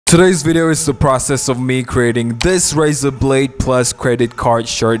Today's video is the process of me creating this razor blade plus credit card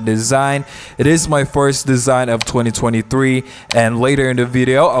shirt design. It is my first design of 2023, and later in the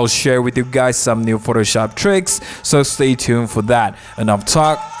video I'll share with you guys some new Photoshop tricks, so stay tuned for that. Enough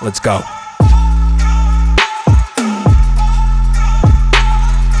talk, let's go.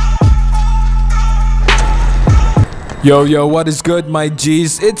 Yo, what is good, my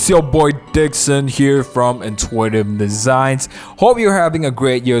G's? It's your boy Dixon here from Intuitive Designs. Hope you're having a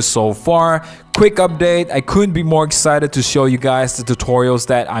great year so far. Quick update, I couldn't be more excited to show you guys the tutorials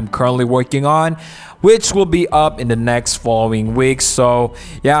that I'm currently working on, which will be up in the next following weeks. So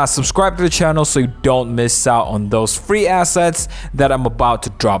yeah, subscribe to the channel so you don't miss out on those free assets that I'm about to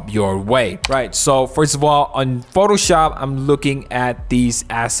drop your way. Right, so first of all, on Photoshop, I'm looking at these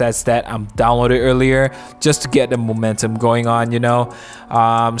assets that I'm downloaded earlier just to get the momentum going on, you know.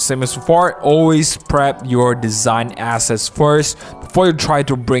 Same as before, always prep your design assets first before you try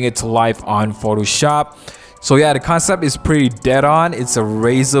to bring it to life on Photoshop. So yeah, the concept is pretty dead on. It's a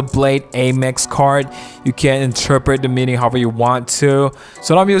razor blade Amex card. You can interpret the meaning however you want to.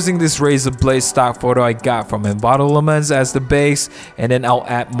 So I'm using this razor blade stock photo I got from ENVATO elements as the base, and then I'll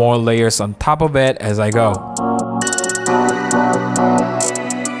add more layers on top of it as I go.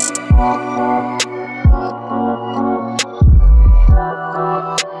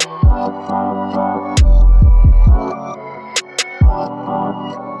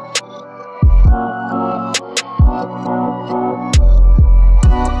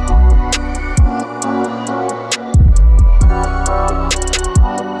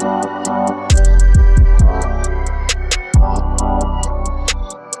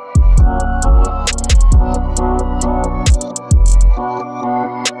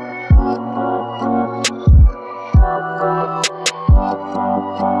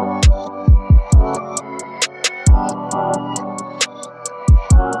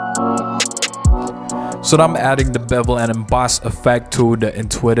 So I'm adding the bevel and emboss effect to the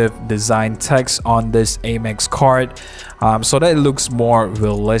intuitive design text on this Amex card, so that it looks more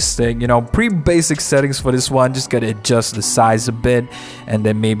realistic. You know, pretty basic settings for this one. Just gotta adjust the size a bit and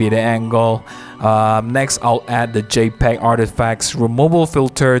then maybe the angle. Next, I'll add the JPEG artifacts removal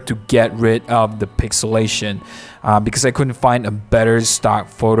filter to get rid of the pixelation, because I couldn't find a better stock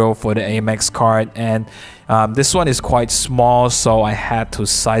photo for the Amex card, and this one is quite small, so I had to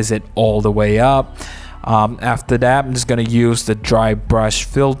size it all the way up. After that, I'm just gonna use the dry brush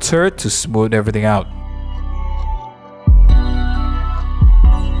filter to smooth everything out.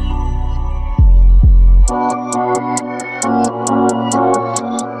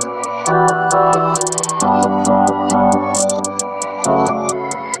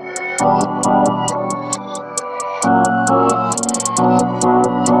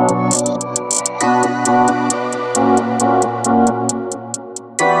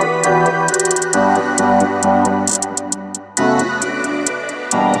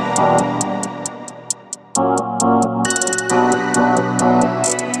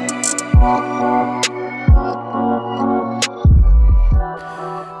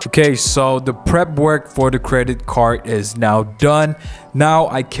 Okay, so the prep work for the credit card is now done. Now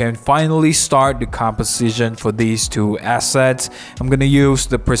I can finally start the composition for these two assets. I'm gonna use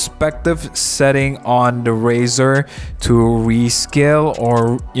the perspective setting on the razor to rescale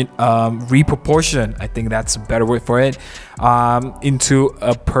or reproportion, I think that's a better word for it, into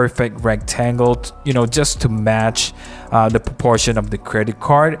a perfect rectangle, you know, just to match the proportion of the credit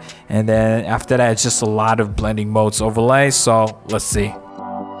card. And then after that, it's just a lot of blending modes overlay. So let's see.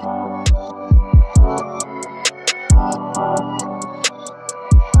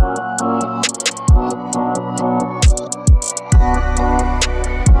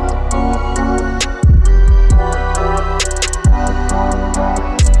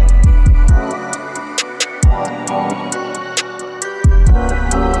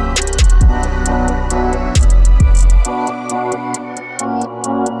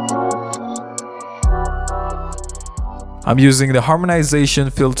 I'm using the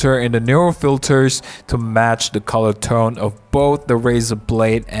harmonization filter in the neural filters to match the color tone of both the razor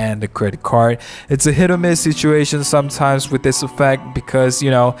blade and the credit card. It's a hit or miss situation sometimes with this effect because, you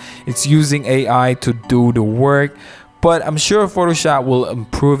know, it's using AI to do the work, but I'm sure Photoshop will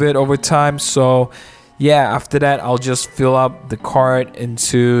improve it over time. So yeah, after that, I'll just fill up the card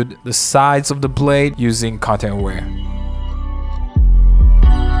into the sides of the blade using content aware.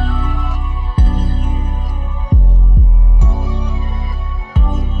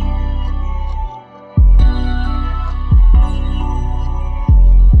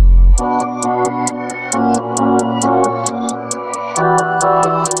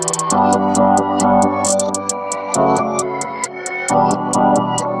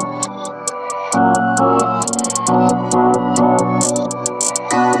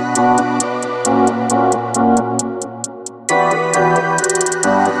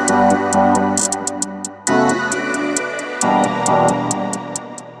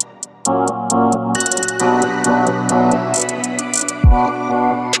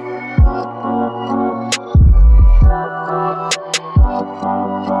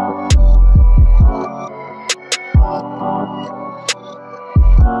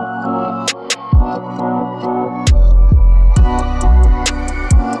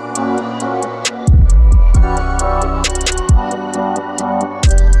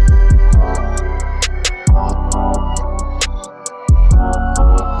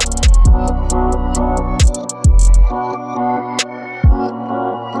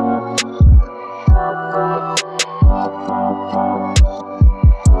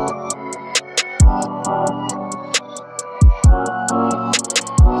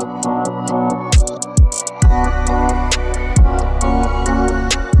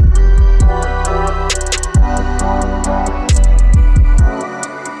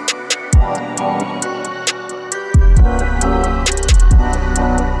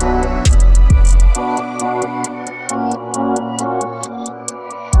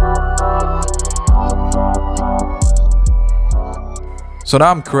 So now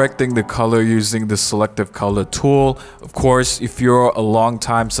I'm correcting the color using the selective color tool. Of course, if you're a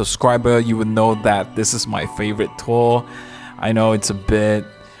long-time subscriber, you would know that this is my favorite tool. I know it's a bit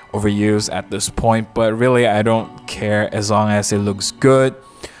overused at this point, but really I don't care as long as it looks good.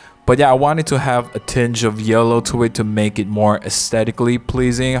 But yeah, I wanted to have a tinge of yellow to it to make it more aesthetically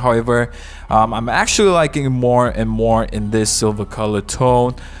pleasing. However, I'm actually liking more and more in this silver color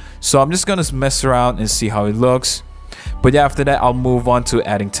tone. So I'm just gonna mess around and see how it looks. But yeah, after that, I'll move on to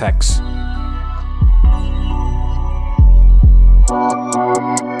adding text.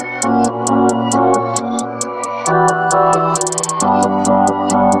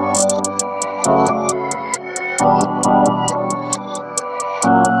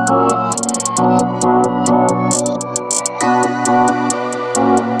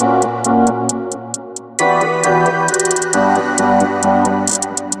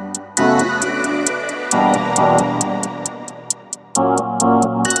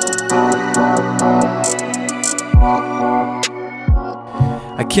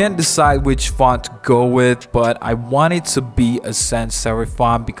 I can't decide which font to go with, but I want it to be a sans serif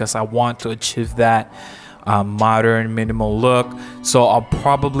font because I want to achieve that modern minimal look. So I'll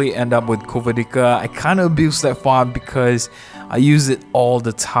probably end up with Kuvadika. I kind of abuse that font because I use it all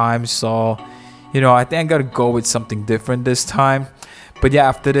the time, so you know, I think I gotta go with something different this time. But yeah,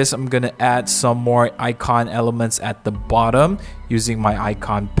 after this, I'm gonna add some more icon elements at the bottom using my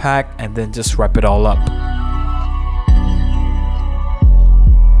icon pack and then just wrap it all up.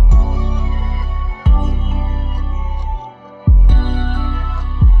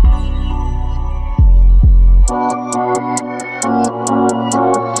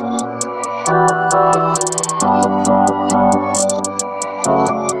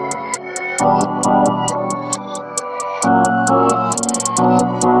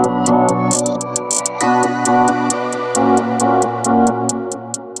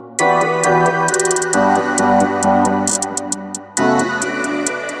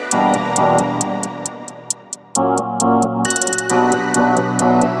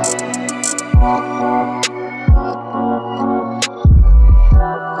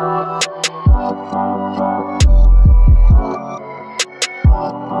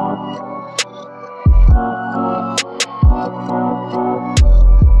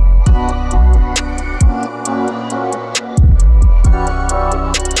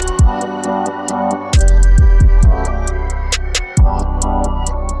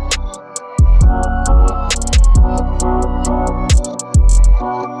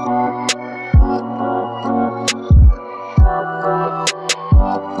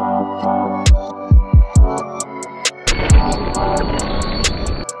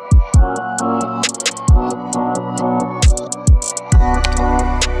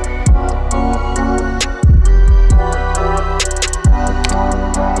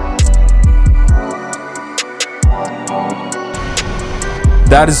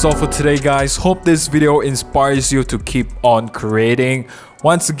 That is all for today, guys. Hope this video inspires you to keep on creating.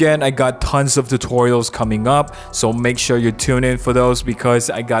 Once again, I got tons of tutorials coming up, so make sure you tune in for those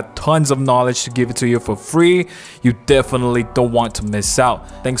because I got tons of knowledge to give it to you for free. You definitely don't want to miss out.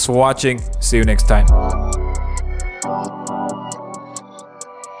 Thanks for watching. See you next time.